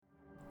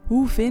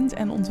Hoe vind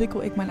en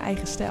ontwikkel ik mijn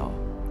eigen stijl?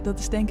 Dat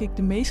is denk ik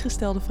de meest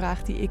gestelde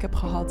vraag die ik heb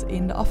gehad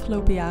in de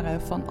afgelopen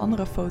jaren van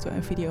andere foto-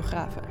 en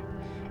videografen.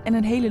 En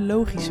een hele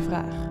logische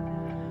vraag.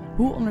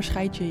 Hoe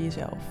onderscheid je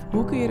jezelf?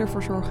 Hoe kun je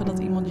ervoor zorgen dat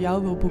iemand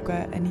jou wil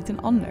boeken en niet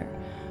een ander?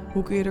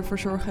 Hoe kun je ervoor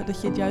zorgen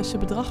dat je het juiste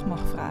bedrag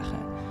mag vragen?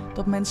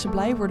 Dat mensen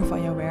blij worden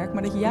van jouw werk,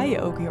 maar dat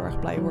jij ook heel erg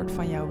blij wordt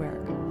van jouw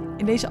werk.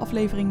 In deze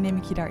aflevering neem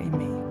ik je daarin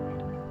mee.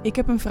 Ik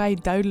heb een vrij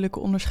duidelijke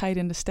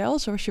onderscheidende stijl,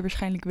 zoals je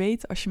waarschijnlijk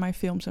weet als je mijn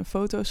films en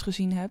foto's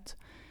gezien hebt.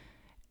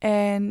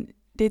 En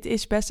dit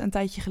is best een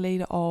tijdje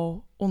geleden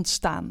al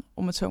ontstaan,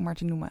 om het zo maar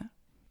te noemen.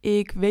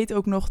 Ik weet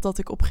ook nog dat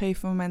ik op een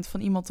gegeven moment van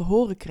iemand te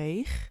horen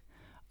kreeg: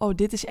 oh,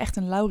 dit is echt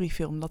een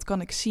Laurie-film, dat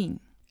kan ik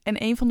zien.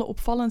 En een van de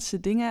opvallendste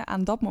dingen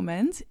aan dat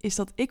moment is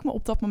dat ik me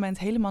op dat moment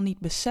helemaal niet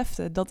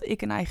besefte dat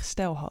ik een eigen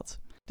stijl had.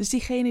 Dus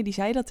diegene die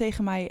zei dat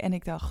tegen mij en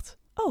ik dacht: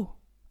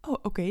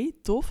 oké,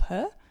 tof,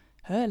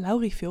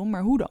 Laurie-film,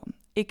 maar hoe dan?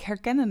 Ik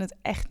herkende het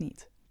echt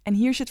niet. En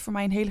hier zit voor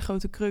mij een hele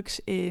grote crux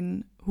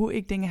in hoe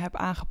ik dingen heb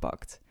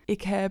aangepakt.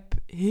 Ik heb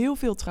heel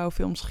veel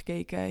trouwfilms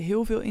gekeken,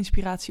 heel veel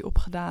inspiratie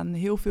opgedaan,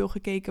 heel veel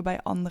gekeken bij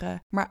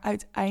anderen. Maar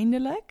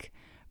uiteindelijk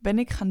ben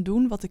ik gaan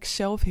doen wat ik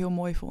zelf heel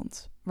mooi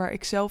vond. Waar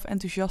ik zelf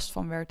enthousiast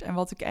van werd en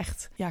wat ik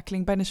echt,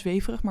 klinkt bijna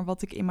zweverig, maar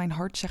wat ik in mijn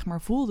hart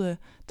voelde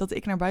dat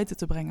ik naar buiten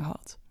te brengen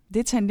had.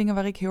 Dit zijn dingen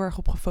waar ik heel erg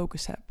op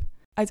gefocust heb.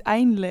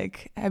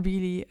 Uiteindelijk hebben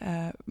jullie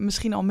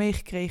misschien al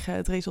meegekregen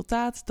het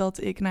resultaat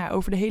dat ik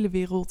over de hele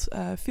wereld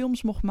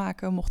films mocht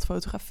maken, mocht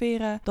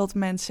fotograferen. Dat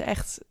mensen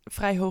echt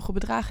vrij hoge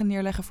bedragen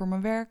neerleggen voor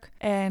mijn werk.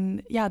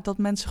 En dat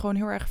mensen gewoon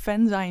heel erg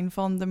fan zijn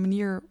van de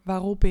manier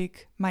waarop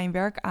ik mijn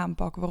werk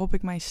aanpak, waarop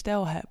ik mijn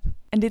stijl heb.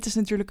 En dit is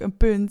natuurlijk een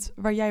punt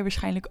waar jij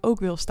waarschijnlijk ook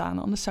wil staan,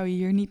 anders zou je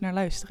hier niet naar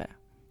luisteren.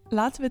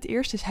 Laten we het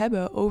eerst eens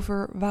hebben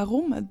over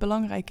waarom het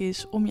belangrijk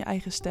is om je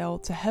eigen stijl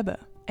te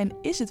hebben. En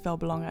is het wel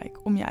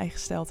belangrijk om je eigen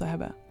stijl te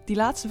hebben? Die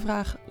laatste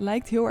vraag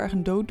lijkt heel erg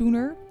een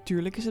dooddoener.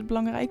 Tuurlijk is het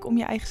belangrijk om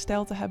je eigen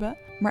stijl te hebben.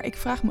 Maar ik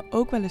vraag me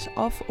ook wel eens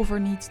af of er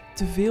niet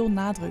te veel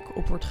nadruk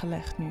op wordt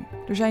gelegd nu.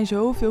 Er zijn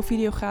zoveel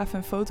videografen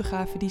en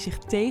fotografen die zich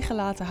tegen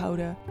laten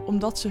houden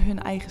omdat ze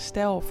hun eigen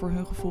stijl voor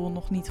hun gevoel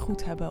nog niet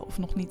goed hebben of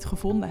nog niet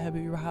gevonden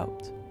hebben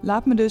überhaupt.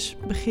 Laat me dus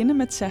beginnen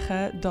met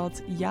zeggen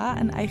dat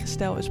een eigen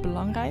stijl is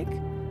belangrijk.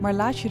 Maar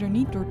laat je er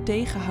niet door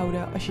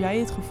tegenhouden als jij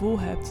het gevoel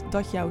hebt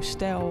dat jouw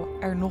stijl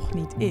er nog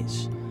niet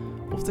is.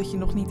 Of dat je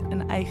nog niet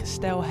een eigen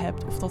stijl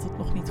hebt of dat het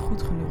nog niet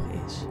goed genoeg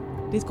is.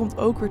 Dit komt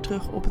ook weer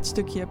terug op het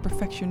stukje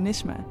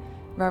perfectionisme,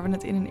 waar we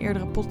het in een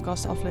eerdere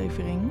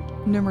podcastaflevering,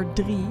 nummer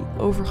 3,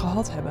 over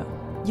gehad hebben.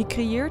 Je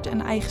creëert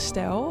een eigen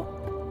stijl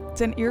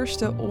ten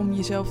eerste om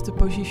jezelf te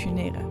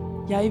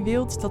positioneren. Jij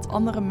wilt dat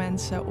andere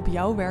mensen op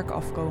jouw werk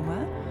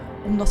afkomen,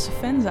 omdat ze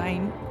fan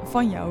zijn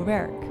van jouw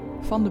werk.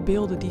 Van de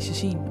beelden die ze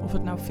zien, of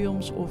het nou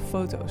films of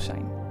foto's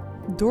zijn.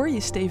 Door je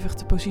stevig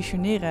te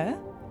positioneren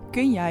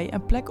kun jij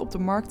een plek op de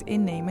markt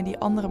innemen die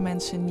andere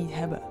mensen niet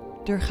hebben.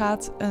 Er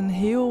gaat een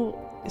heel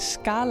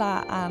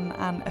scala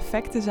aan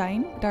effecten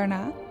zijn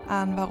daarna.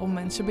 Aan waarom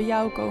mensen bij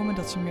jou komen,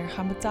 dat ze meer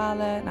gaan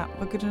betalen.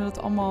 We kunnen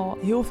dat allemaal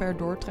heel ver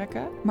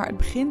doortrekken. Maar het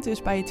begint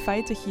dus bij het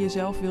feit dat je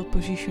jezelf wilt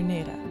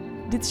positioneren.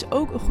 Dit is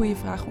ook een goede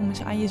vraag om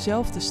eens aan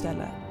jezelf te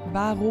stellen.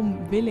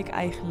 Waarom wil ik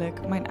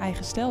eigenlijk mijn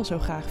eigen stijl zo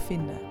graag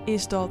vinden?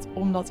 Is dat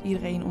omdat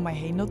iedereen om mij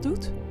heen dat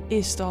doet?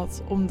 Is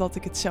dat omdat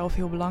ik het zelf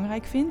heel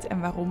belangrijk vind? En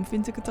waarom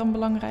vind ik het dan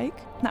belangrijk?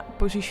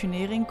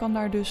 Positionering kan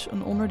daar dus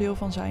een onderdeel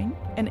van zijn.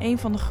 En een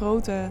van de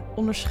grote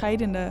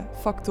onderscheidende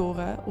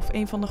factoren of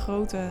een van de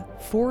grote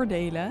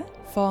voordelen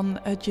van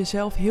het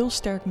jezelf heel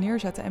sterk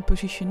neerzetten en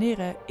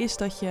positioneren is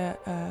dat je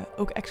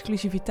ook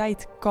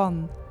exclusiviteit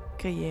kan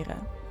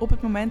creëren. Op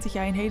het moment dat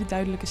jij een hele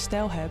duidelijke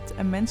stijl hebt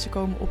en mensen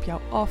komen op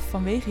jou af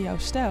vanwege jouw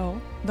stijl,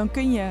 dan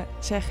kun je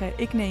zeggen: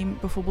 ik neem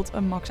bijvoorbeeld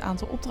een max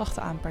aantal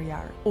opdrachten aan per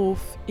jaar.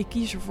 Of ik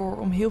kies ervoor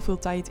om heel veel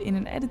tijd in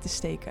een edit te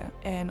steken.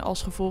 En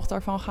als gevolg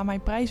daarvan gaan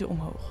mijn prijzen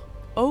omhoog.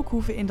 Ook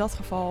hoeven in dat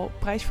geval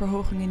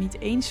prijsverhogingen niet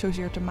eens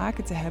zozeer te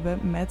maken te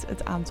hebben met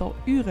het aantal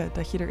uren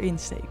dat je erin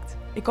steekt.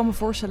 Ik kan me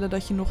voorstellen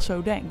dat je nog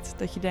zo denkt.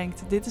 Dat je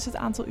denkt: dit is het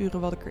aantal uren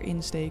wat ik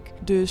erin steek,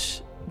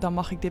 dus dan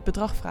mag ik dit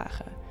bedrag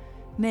vragen.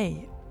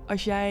 Nee.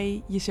 Als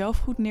jij jezelf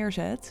goed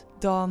neerzet,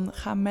 dan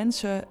gaan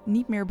mensen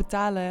niet meer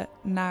betalen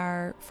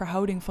naar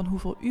verhouding van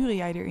hoeveel uren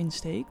jij erin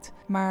steekt,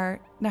 maar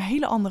naar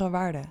hele andere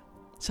waarden.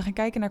 Ze gaan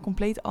kijken naar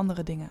compleet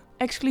andere dingen.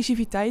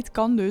 Exclusiviteit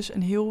kan dus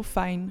een heel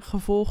fijn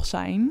gevolg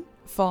zijn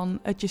van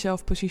het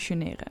jezelf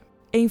positioneren.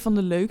 Een van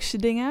de leukste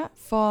dingen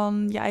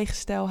van je eigen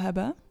stijl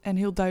hebben en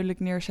heel duidelijk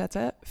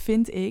neerzetten,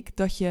 vind ik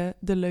dat je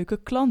de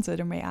leuke klanten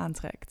ermee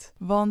aantrekt.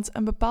 Want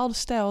een bepaalde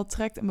stijl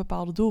trekt een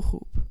bepaalde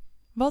doelgroep.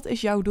 Wat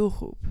is jouw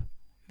doelgroep?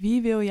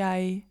 Wie wil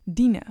jij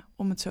dienen,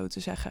 om het zo te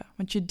zeggen?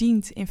 Want je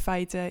dient in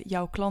feite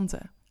jouw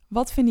klanten.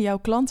 Wat vinden jouw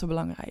klanten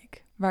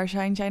belangrijk? Waar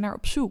zijn zij naar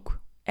op zoek?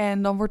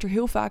 En dan wordt er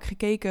heel vaak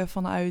gekeken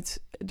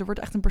vanuit, er wordt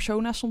echt een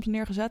persona soms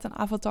neergezet, een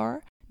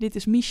avatar. Dit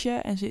is Miesje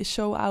en ze is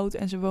zo oud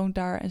en ze woont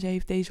daar en ze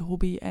heeft deze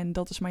hobby en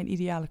dat is mijn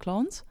ideale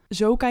klant.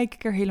 Zo kijk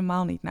ik er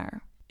helemaal niet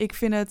naar. Ik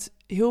vind het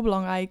heel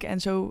belangrijk en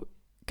zo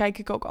kijk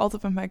ik ook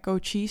altijd met mijn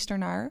coaches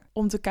ernaar,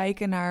 om te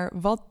kijken naar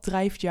wat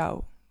drijft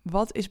jou?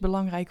 Wat is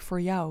belangrijk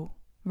voor jou?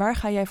 Waar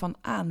ga jij van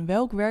aan?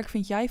 Welk werk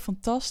vind jij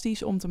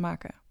fantastisch om te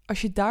maken?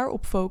 Als je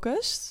daarop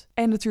focust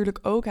en natuurlijk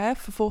ook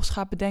vervolgens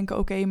gaat bedenken,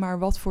 oké, maar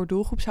wat voor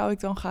doelgroep zou ik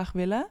dan graag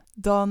willen?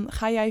 Dan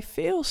ga jij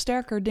veel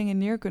sterker dingen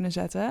neer kunnen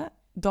zetten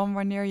dan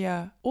wanneer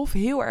je of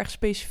heel erg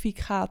specifiek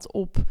gaat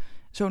op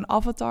zo'n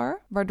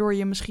avatar, waardoor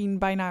je misschien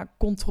bijna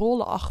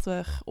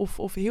controleachtig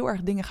of heel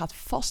erg dingen gaat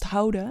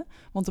vasthouden,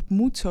 want het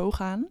moet zo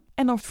gaan.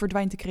 En dan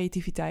verdwijnt de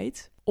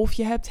creativiteit. Of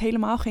je hebt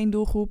helemaal geen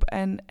doelgroep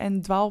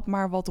en dwaalt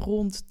maar wat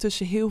rond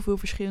tussen heel veel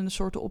verschillende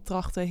soorten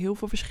opdrachten, heel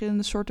veel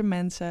verschillende soorten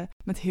mensen,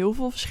 met heel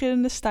veel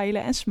verschillende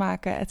stijlen en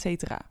smaken,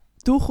 etc.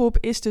 Doelgroep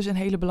is dus een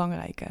hele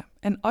belangrijke.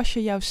 En als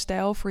je jouw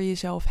stijl voor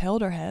jezelf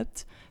helder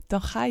hebt,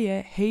 dan ga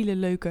je hele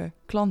leuke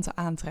klanten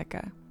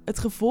aantrekken. Het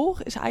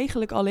gevolg is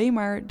eigenlijk alleen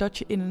maar dat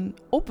je in een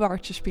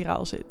opwaartse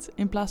spiraal zit,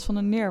 in plaats van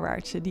een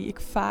neerwaartse, die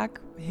ik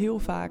heel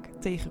vaak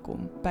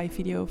tegenkom bij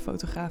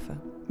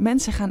videofotografen.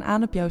 Mensen gaan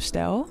aan op jouw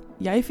stijl.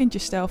 Jij vindt je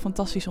stijl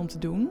fantastisch om te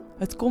doen.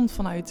 Het komt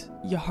vanuit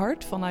je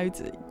hart,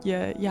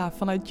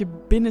 vanuit je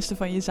binnenste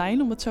van je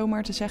zijn, om het zo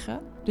maar te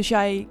zeggen. Dus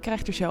jij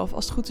krijgt er zelf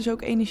als het goed is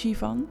ook energie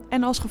van.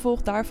 En als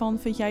gevolg daarvan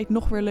vind jij het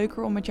nog weer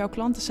leuker om met jouw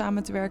klanten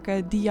samen te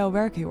werken die jouw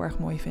werk heel erg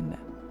mooi vinden.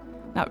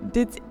 Nou,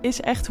 dit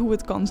is echt hoe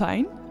het kan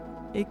zijn.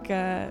 Ik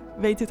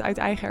weet het uit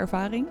eigen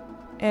ervaring.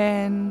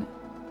 En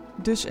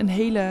dus een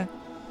hele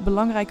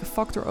belangrijke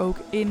factor ook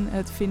in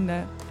het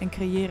vinden en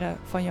creëren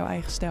van jouw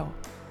eigen stijl.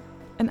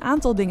 Een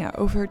aantal dingen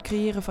over het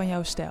creëren van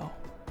jouw stijl.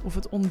 Of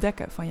het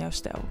ontdekken van jouw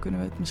stijl, kunnen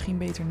we het misschien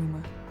beter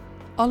noemen.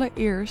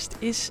 Allereerst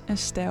is een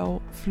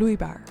stijl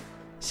vloeibaar.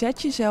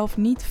 Zet jezelf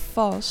niet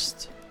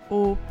vast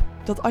op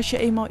dat als je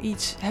eenmaal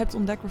iets hebt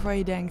ontdekt waarvan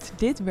je denkt,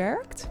 dit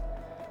werkt,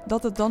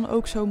 dat het dan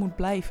ook zo moet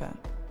blijven.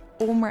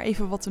 Om maar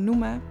even wat te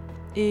noemen,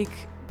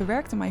 ik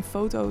bewerkte mijn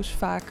foto's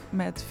vaak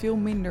met veel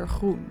minder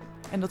groen.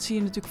 En dat zie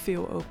je natuurlijk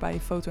veel ook bij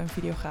foto- en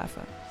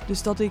videografen.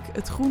 Dus dat ik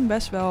het groen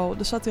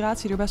de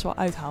saturatie er best wel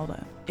uithaalde.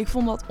 Ik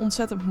vond dat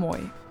ontzettend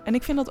mooi. En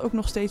ik vind dat ook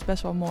nog steeds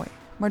best wel mooi.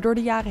 Maar door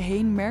de jaren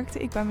heen merkte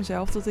ik bij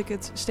mezelf dat ik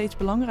het steeds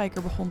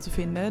belangrijker begon te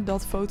vinden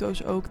dat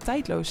foto's ook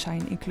tijdloos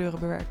zijn in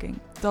kleurenbewerking.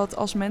 Dat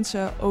als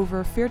mensen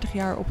over 40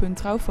 jaar op hun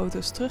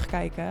trouwfoto's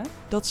terugkijken,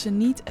 dat ze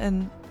niet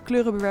een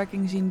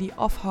kleurenbewerking zien die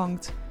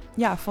afhangt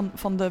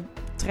van de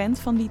trend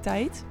van die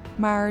tijd,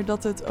 maar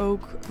dat het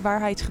ook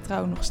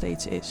waarheidsgetrouw nog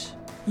steeds is.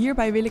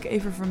 Hierbij wil ik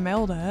even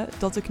vermelden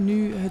dat ik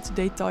nu het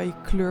detail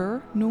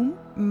kleur noem,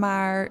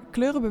 maar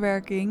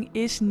kleurenbewerking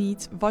is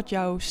niet wat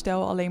jouw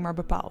stijl alleen maar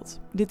bepaalt.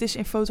 Dit is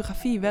in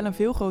fotografie wel een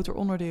veel groter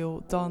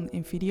onderdeel dan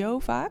in video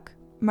vaak,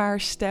 maar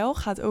stijl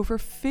gaat over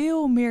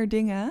veel meer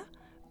dingen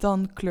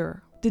dan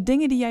kleur. De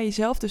dingen die jij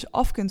jezelf dus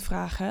af kunt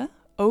vragen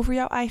over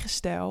jouw eigen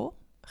stijl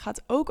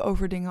gaat ook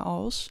over dingen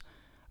als: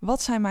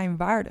 wat zijn mijn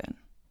waarden?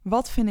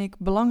 Wat vind ik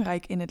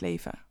belangrijk in het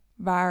leven?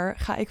 Waar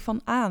ga ik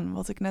van aan,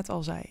 wat ik net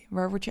al zei?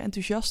 Waar word je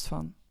enthousiast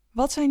van?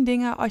 Wat zijn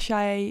dingen als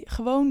jij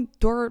gewoon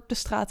door de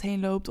straat heen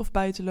loopt of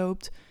buiten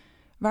loopt?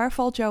 Waar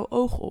valt jouw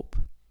oog op?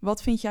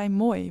 Wat vind jij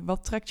mooi?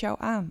 Wat trekt jou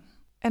aan?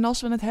 En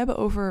als we het hebben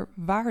over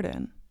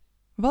waarden.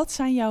 Wat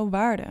zijn jouw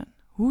waarden?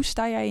 Hoe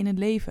sta jij in het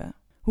leven?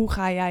 Hoe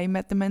ga jij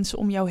met de mensen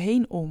om jou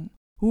heen om?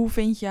 Hoe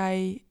vind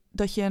jij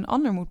dat je een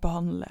ander moet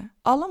behandelen?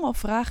 Allemaal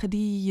vragen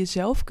die je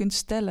jezelf kunt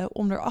stellen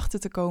om erachter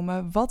te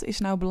komen, wat is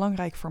nou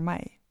belangrijk voor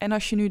mij? En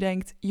als je nu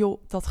denkt,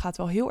 joh, dat gaat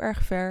wel heel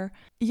erg ver.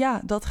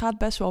 Ja, dat gaat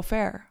best wel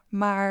ver.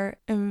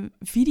 Maar een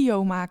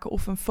video maken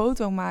of een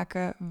foto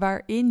maken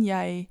waarin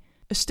jij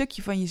een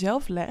stukje van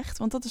jezelf legt,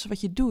 want dat is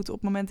wat je doet op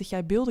het moment dat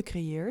jij beelden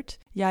creëert.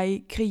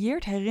 Jij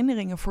creëert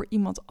herinneringen voor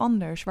iemand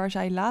anders waar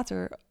zij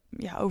later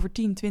over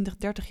 10, 20,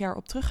 30 jaar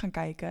op terug gaan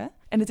kijken.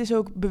 En het is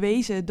ook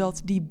bewezen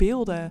dat die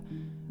beelden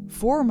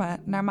vormen,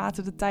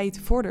 naarmate de tijd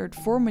vordert,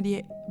 vormen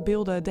die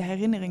beelden de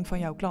herinnering van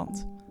jouw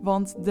klant.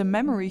 Want de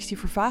memories die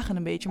vervagen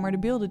een beetje, maar de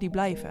beelden die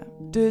blijven.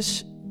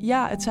 Dus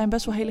ja, het zijn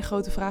best wel hele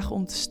grote vragen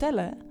om te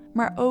stellen,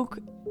 maar ook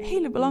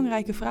hele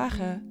belangrijke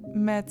vragen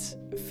met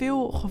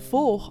veel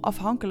gevolg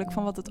afhankelijk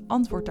van wat het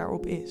antwoord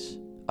daarop is.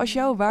 Als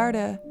jouw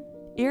waarde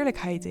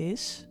eerlijkheid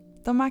is,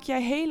 dan maak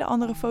jij hele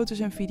andere foto's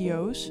en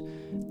video's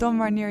dan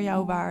wanneer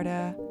jouw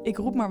waarde, ik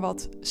roep maar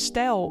wat,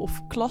 stijl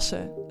of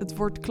klasse. Het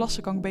woord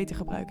klasse kan ik beter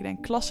gebruiken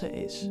dan klasse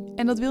is.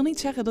 En dat wil niet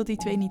zeggen dat die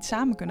twee niet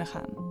samen kunnen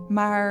gaan.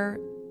 Maar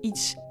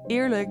iets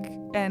eerlijk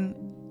en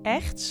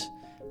echts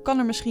kan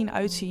er misschien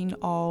uitzien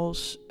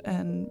als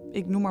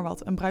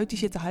een bruid die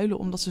zit te huilen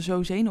omdat ze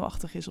zo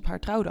zenuwachtig is op haar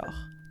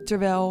trouwdag.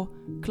 Terwijl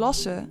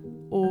klasse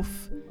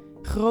of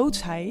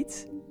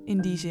grootsheid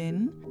in die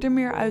zin er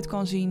meer uit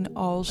kan zien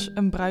als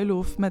een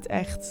bruiloft met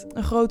echt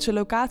een grootse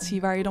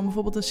locatie waar je dan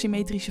bijvoorbeeld een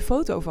symmetrische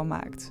foto van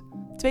maakt.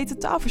 Twee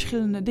totaal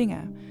verschillende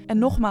dingen. En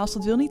nogmaals,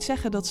 dat wil niet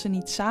zeggen dat ze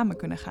niet samen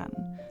kunnen gaan.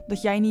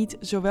 Dat jij niet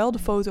zowel de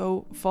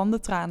foto van de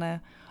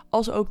tranen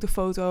als ook de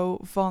foto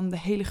van de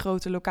hele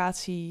grote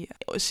locatie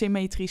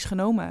symmetrisch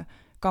genomen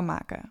kan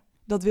maken.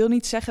 Dat wil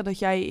niet zeggen dat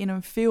jij in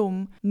een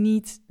film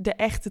niet de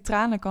echte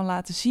tranen kan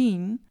laten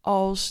zien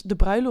als de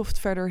bruiloft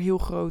verder heel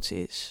groot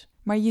is.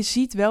 Maar je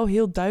ziet wel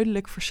heel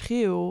duidelijk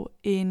verschil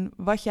in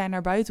wat jij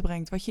naar buiten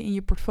brengt, wat je in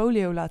je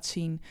portfolio laat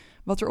zien,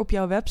 wat er op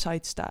jouw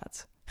website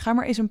staat. Ga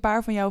maar eens een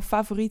paar van jouw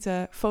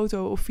favoriete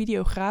foto- of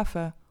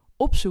videografen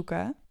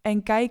opzoeken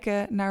en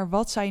kijken naar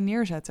wat zij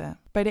neerzetten.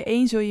 Bij de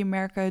een zul je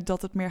merken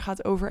dat het meer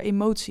gaat over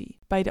emotie.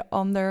 Bij de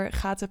ander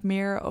gaat het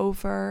meer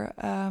over...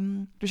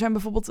 er zijn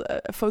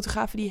bijvoorbeeld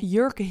fotografen die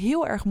jurken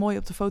heel erg mooi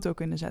op de foto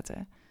kunnen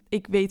zetten.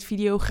 Ik weet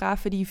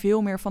videografen die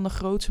veel meer van de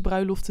grootste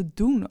bruiloften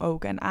doen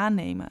ook en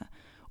aannemen.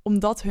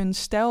 Omdat hun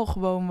stijl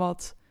gewoon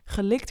wat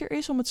gelikter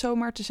is, om het zo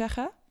maar te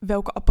zeggen.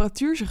 Welke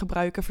apparatuur ze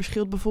gebruiken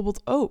verschilt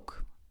bijvoorbeeld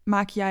ook.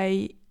 Maak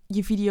jij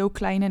je video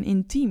klein en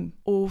intiem?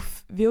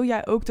 Of wil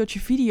jij ook dat je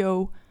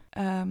video...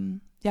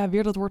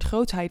 weer dat woord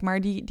grootheid,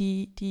 maar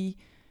die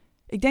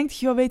ik denk dat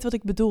je wel weet wat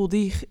ik bedoel,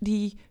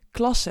 die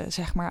klasse,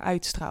 zeg maar,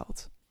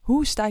 uitstraalt.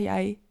 Hoe sta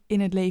jij in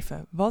het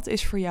leven? Wat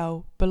is voor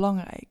jou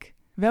belangrijk?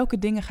 Welke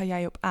dingen ga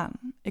jij op aan?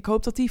 Ik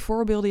hoop dat die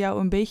voorbeelden jou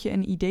een beetje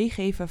een idee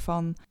geven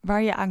van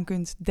waar je aan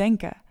kunt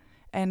denken.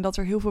 En dat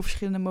er heel veel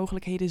verschillende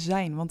mogelijkheden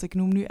zijn. Want ik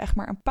noem nu echt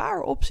maar een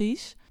paar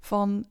opties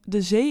van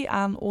de zee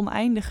aan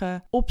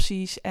oneindige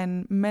opties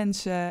en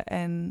mensen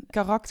en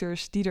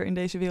karakters die er in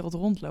deze wereld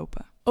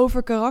rondlopen.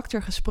 Over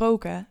karakter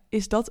gesproken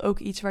is dat ook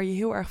iets waar je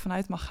heel erg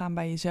vanuit mag gaan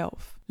bij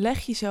jezelf. Leg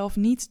jezelf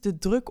niet de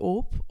druk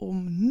op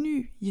om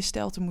nu je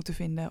stijl te moeten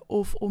vinden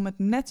of om het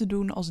net te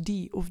doen als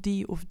die of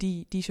die of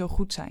die zo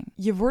goed zijn.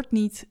 Je wordt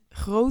niet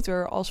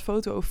groter als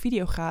foto- of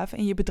videograaf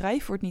en je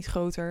bedrijf wordt niet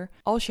groter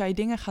als jij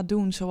dingen gaat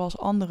doen zoals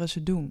anderen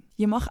ze doen.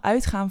 Je mag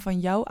uitgaan van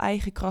jouw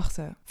eigen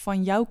krachten,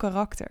 van jouw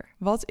karakter.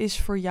 Wat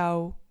is voor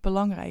jou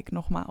belangrijk,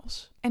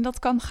 nogmaals? En dat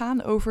kan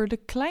gaan over de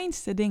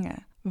kleinste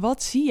dingen.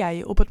 Wat zie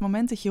jij op het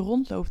moment dat je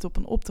rondloopt op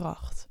een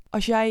opdracht?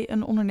 Als jij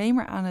een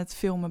ondernemer aan het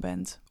filmen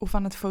bent of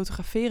aan het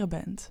fotograferen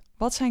bent,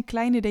 wat zijn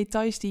kleine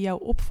details die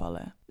jou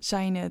opvallen?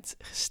 Zijn het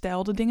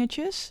gestelde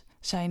dingetjes?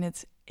 Zijn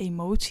het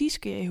emoties?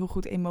 Kun je heel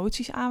goed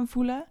emoties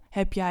aanvoelen?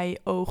 Heb jij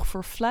oog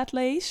voor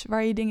flatlays,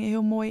 waar je dingen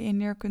heel mooi in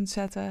neer kunt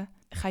zetten?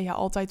 Ga je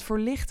altijd voor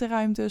lichte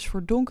ruimtes,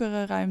 voor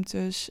donkere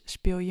ruimtes?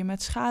 Speel je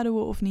met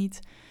schaduwen of niet?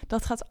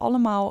 Dat gaat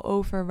allemaal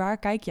over waar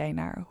kijk jij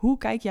naar? Hoe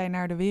kijk jij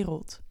naar de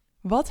wereld?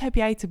 Wat heb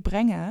jij te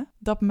brengen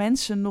dat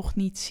mensen nog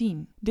niet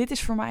zien? Dit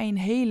is voor mij een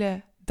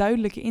hele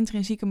duidelijke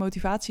intrinsieke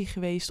motivatie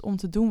geweest om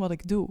te doen wat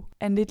ik doe.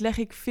 En dit leg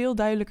ik veel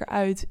duidelijker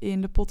uit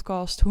in de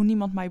podcast Hoe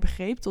Niemand Mij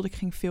Begreep tot ik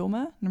ging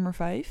filmen, nummer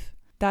 5.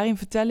 Daarin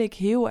vertel ik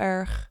heel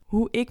erg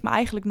hoe ik me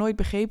eigenlijk nooit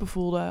begrepen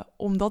voelde,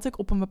 omdat ik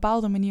op een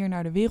bepaalde manier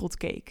naar de wereld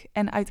keek.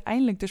 En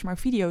uiteindelijk dus maar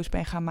video's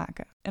ben gaan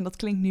maken. En dat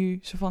klinkt nu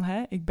zo van,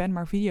 ik ben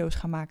maar video's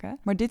gaan maken.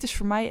 Maar dit is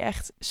voor mij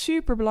echt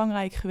super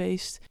belangrijk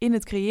geweest in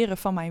het creëren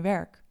van mijn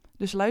werk.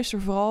 Dus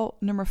luister vooral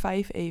nummer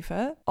 5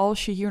 even,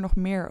 als je hier nog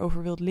meer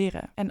over wilt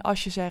leren. En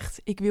als je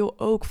zegt, ik wil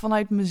ook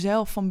vanuit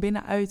mezelf van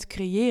binnenuit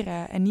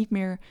creëren en niet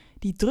meer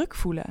die druk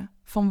voelen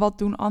van wat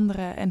doen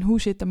anderen en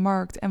hoe zit de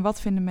markt en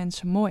wat vinden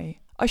mensen mooi.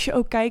 Als je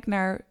ook kijkt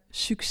naar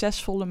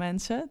succesvolle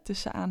mensen,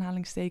 tussen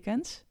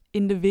aanhalingstekens,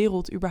 in de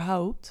wereld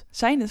überhaupt,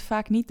 zijn het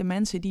vaak niet de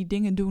mensen die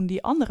dingen doen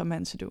die andere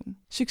mensen doen.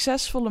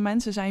 Succesvolle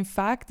mensen zijn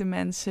vaak de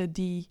mensen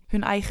die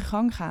hun eigen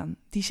gang gaan,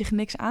 die zich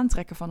niks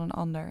aantrekken van een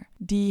ander,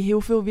 die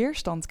heel veel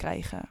weerstand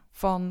krijgen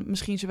van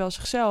misschien zowel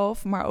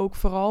zichzelf, maar ook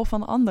vooral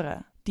van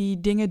anderen,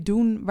 die dingen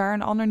doen waar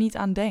een ander niet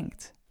aan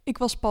denkt. Ik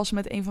was pas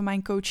met een van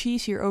mijn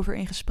coaches hierover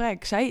in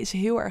gesprek. Zij is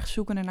heel erg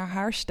zoekende naar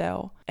haar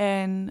stijl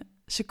en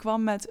ze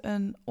kwam met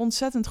een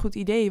ontzettend goed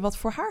idee, wat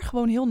voor haar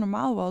gewoon heel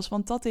normaal was,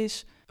 want dat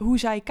is hoe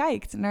zij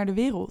kijkt naar de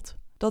wereld.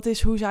 Dat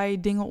is hoe zij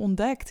dingen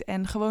ontdekt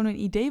en gewoon een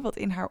idee wat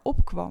in haar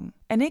opkwam.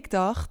 En ik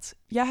dacht,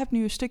 jij hebt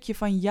nu een stukje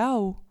van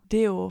jouw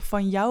deel,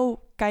 van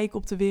jouw kijk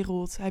op de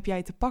wereld heb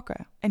jij te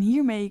pakken. En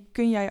hiermee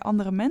kun jij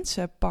andere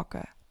mensen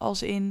pakken.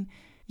 Als in,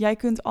 jij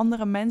kunt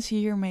andere mensen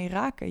hiermee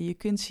raken. Je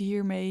kunt ze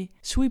hiermee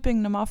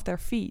sweeping them off their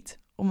feet,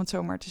 om het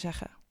zo maar te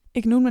zeggen.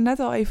 Ik noemde net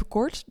al even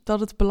kort dat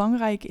het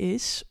belangrijk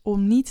is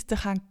om niet te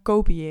gaan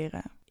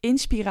kopiëren.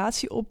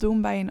 Inspiratie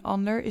opdoen bij een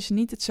ander is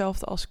niet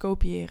hetzelfde als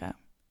kopiëren.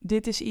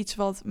 Dit is iets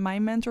wat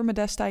mijn mentor me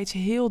destijds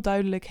heel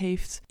duidelijk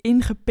heeft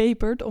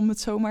ingepeperd, om het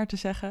zo maar te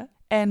zeggen.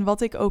 En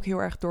wat ik ook heel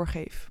erg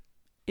doorgeef.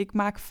 Ik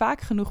maak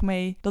vaak genoeg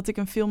mee dat ik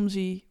een film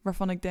zie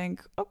waarvan ik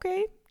denk,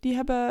 oké, die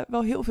hebben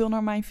wel heel veel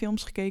naar mijn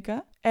films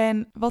gekeken.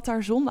 En wat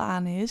daar zonde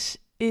aan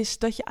is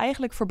dat je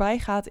eigenlijk voorbij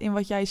gaat in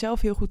wat jij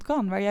zelf heel goed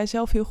kan, waar jij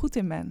zelf heel goed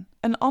in bent.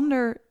 Een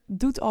ander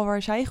doet al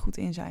waar zij goed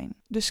in zijn.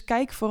 Dus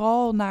kijk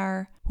vooral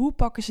naar hoe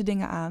pakken ze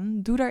dingen aan.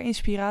 Doe daar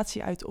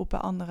inspiratie uit op bij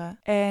anderen.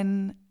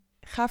 En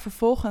ga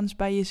vervolgens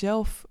bij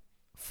jezelf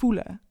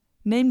voelen.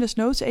 Neem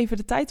desnoods even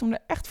de tijd om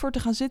er echt voor te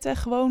gaan zitten.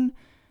 Gewoon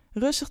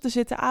rustig te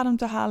zitten, adem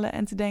te halen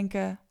en te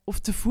denken of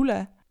te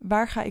voelen.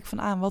 Waar ga ik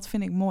van aan? Wat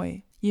vind ik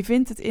mooi? Je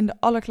vindt het in de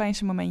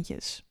allerkleinste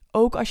momentjes.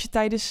 Ook als je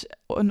tijdens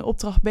een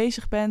opdracht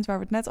bezig bent, waar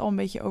we het net al een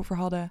beetje over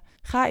hadden.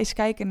 Ga eens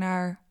kijken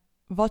naar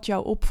wat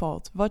jou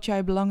opvalt, wat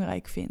jij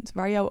belangrijk vindt,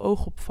 waar jouw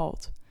oog op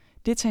valt.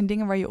 Dit zijn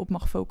dingen waar je op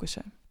mag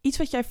focussen. Iets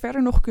wat jij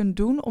verder nog kunt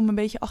doen om een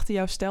beetje achter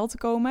jouw stijl te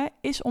komen,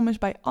 is om eens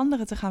bij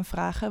anderen te gaan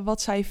vragen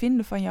wat zij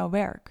vinden van jouw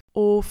werk.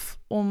 Of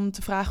om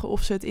te vragen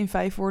of ze het in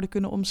 5 woorden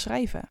kunnen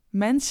omschrijven.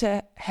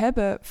 Mensen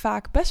hebben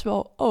vaak best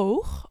wel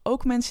oog,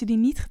 ook mensen die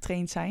niet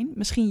getraind zijn,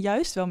 misschien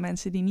juist wel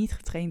mensen die niet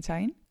getraind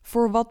zijn,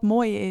 voor wat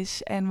mooi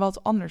is en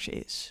wat anders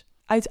is.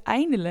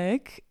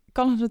 Uiteindelijk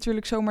kan het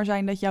natuurlijk zomaar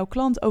zijn dat jouw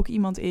klant ook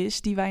iemand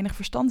is die weinig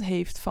verstand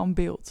heeft van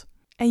beeld.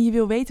 En je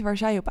wil weten waar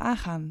zij op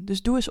aangaan,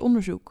 dus doe eens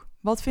onderzoek.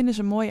 Wat vinden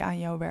ze mooi aan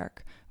jouw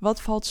werk?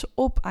 Wat valt ze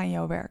op aan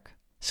jouw werk?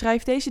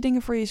 Schrijf deze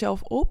dingen voor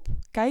jezelf op,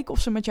 kijk of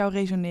ze met jou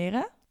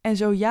resoneren. En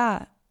zo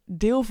ja,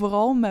 deel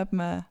vooral met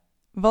me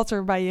wat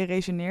er bij je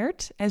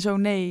resoneert. En zo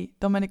nee,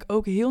 dan ben ik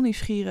ook heel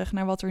nieuwsgierig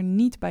naar wat er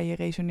niet bij je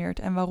resoneert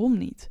en waarom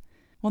niet.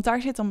 Want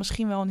daar zit dan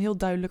misschien wel een heel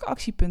duidelijk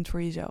actiepunt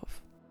voor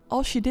jezelf.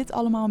 Als je dit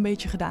allemaal een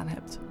beetje gedaan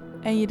hebt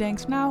en je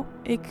denkt, nou,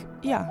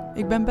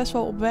 ik ben best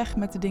wel op weg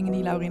met de dingen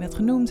die Laurie net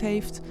genoemd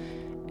heeft.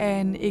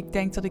 En ik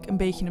denk dat ik een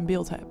beetje een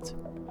beeld heb.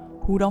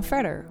 Hoe dan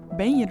verder?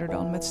 Ben je er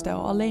dan met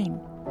stijl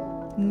alleen?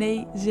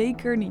 Nee,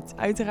 zeker niet.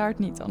 Uiteraard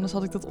niet. Anders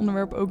had ik dat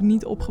onderwerp ook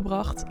niet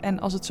opgebracht. En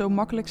als het zo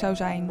makkelijk zou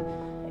zijn,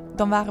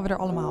 dan waren we er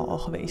allemaal al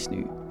geweest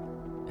nu.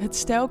 Het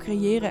stijl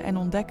creëren en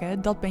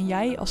ontdekken, dat ben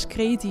jij als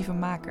creatieve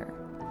maker.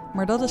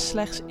 Maar dat is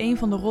slechts één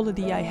van de rollen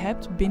die jij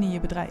hebt binnen je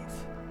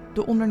bedrijf.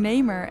 De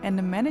ondernemer en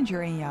de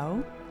manager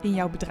in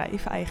jouw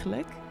bedrijf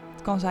eigenlijk.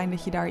 Het kan zijn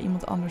dat je daar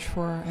iemand anders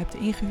voor hebt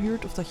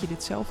ingehuurd of dat je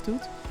dit zelf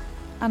doet.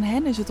 Aan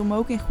hen is het om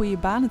ook in goede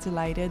banen te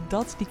leiden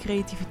dat die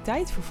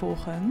creativiteit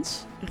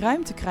vervolgens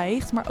ruimte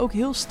krijgt, maar ook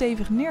heel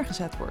stevig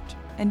neergezet wordt.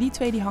 En die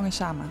twee die hangen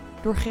samen.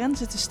 Door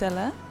grenzen te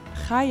stellen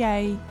ga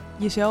jij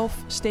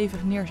jezelf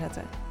stevig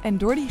neerzetten. En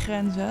door die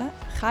grenzen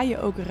ga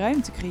je ook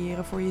ruimte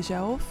creëren voor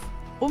jezelf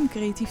om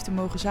creatief te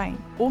mogen zijn.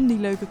 Om die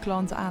leuke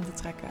klanten aan te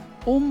trekken.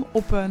 Om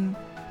op een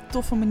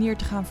toffe manier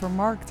te gaan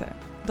vermarkten.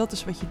 Dat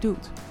is wat je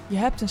doet. Je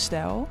hebt een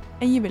stijl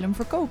en je wil hem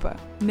verkopen.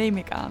 Neem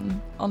ik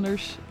aan.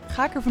 Anders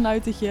ga ik ervan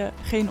uit dat je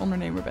geen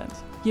ondernemer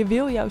bent. Je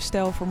wil jouw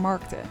stijl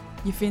vermarkten.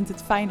 Je vindt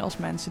het fijn als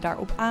mensen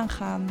daarop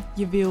aangaan.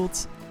 Je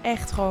wilt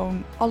echt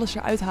gewoon alles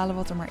eruit halen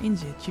wat er maar in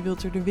zit. Je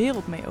wilt er de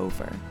wereld mee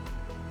over.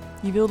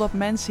 Je wil dat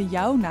mensen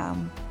jouw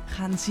naam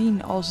gaan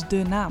zien als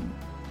de naam.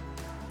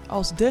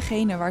 Als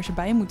degene waar ze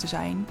bij moeten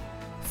zijn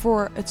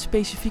voor het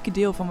specifieke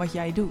deel van wat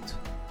jij doet.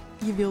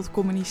 Je wilt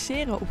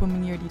communiceren op een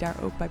manier die daar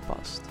ook bij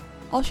past.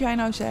 Als jij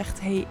nou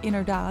zegt, hey,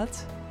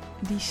 inderdaad,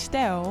 die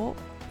stijl,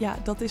 ja,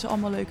 dat is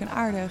allemaal leuk en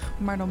aardig,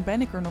 maar dan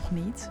ben ik er nog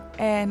niet.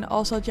 En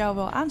als dat jou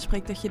wel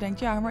aanspreekt, dat je denkt,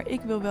 ja, maar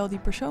ik wil wel die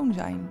persoon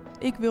zijn.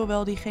 Ik wil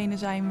wel diegene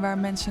zijn waar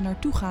mensen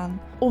naartoe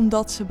gaan,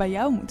 omdat ze bij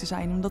jou moeten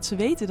zijn, omdat ze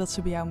weten dat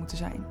ze bij jou moeten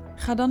zijn.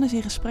 Ga dan eens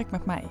in gesprek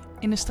met mij,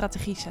 in een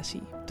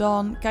strategie-sessie.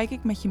 Dan kijk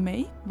ik met je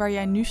mee waar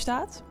jij nu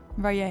staat,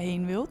 waar jij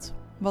heen wilt,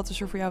 wat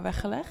is er voor jou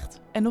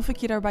weggelegd en of ik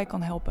je daarbij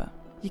kan helpen.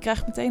 Je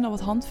krijgt meteen al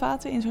wat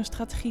handvaten in zo'n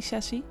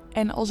strategie-sessie.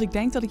 En als ik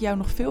denk dat ik jou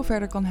nog veel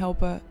verder kan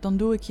helpen, dan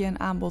doe ik je een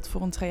aanbod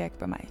voor een traject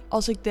bij mij.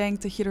 Als ik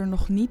denk dat je er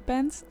nog niet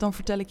bent, dan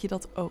vertel ik je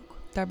dat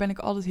ook. Daar ben ik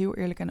altijd heel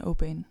eerlijk en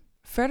open in.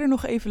 Verder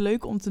nog even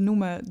leuk om te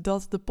noemen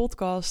dat de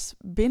podcast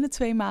binnen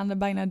 2 maanden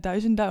bijna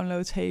 1000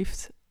 downloads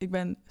heeft. Ik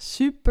ben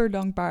super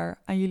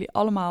dankbaar aan jullie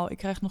allemaal. Ik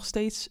krijg nog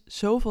steeds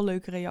zoveel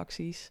leuke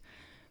reacties.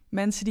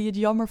 Mensen die het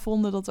jammer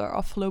vonden dat er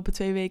afgelopen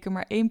 2 weken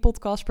maar 1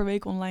 podcast per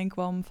week online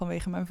kwam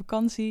vanwege mijn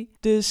vakantie.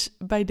 Dus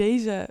bij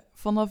deze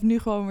vanaf nu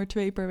gewoon weer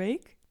 2 per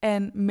week.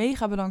 En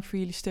mega bedankt voor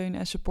jullie steun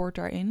en support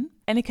daarin.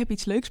 En ik heb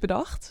iets leuks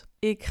bedacht.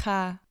 Ik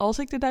ga, als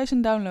ik de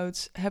 1000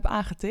 downloads heb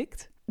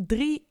aangetikt,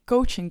 3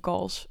 coaching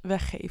calls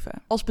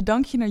weggeven. Als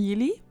bedankje naar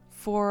jullie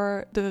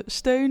voor de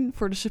steun,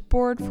 voor de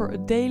support, voor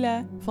het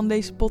delen van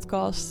deze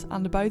podcast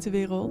aan de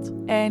buitenwereld.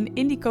 En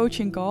in die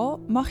coaching call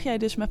mag jij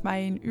dus met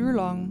mij 1 uur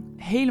lang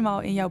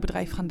helemaal in jouw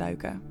bedrijf gaan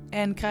duiken.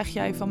 En krijg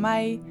jij van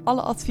mij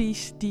alle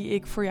advies die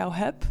ik voor jou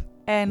heb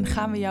en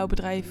gaan we jouw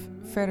bedrijf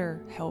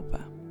verder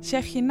helpen.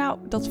 Zeg je,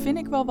 nou, dat vind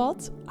ik wel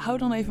wat? Hou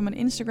dan even mijn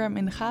Instagram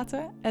in de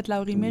gaten,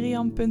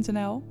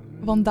 @lauriemiriam.nl,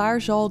 want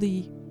daar zal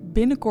die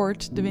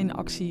binnenkort de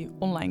winactie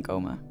online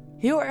komen.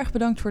 Heel erg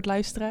bedankt voor het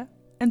luisteren.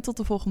 En tot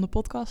de volgende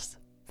podcast.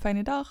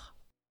 Fijne dag!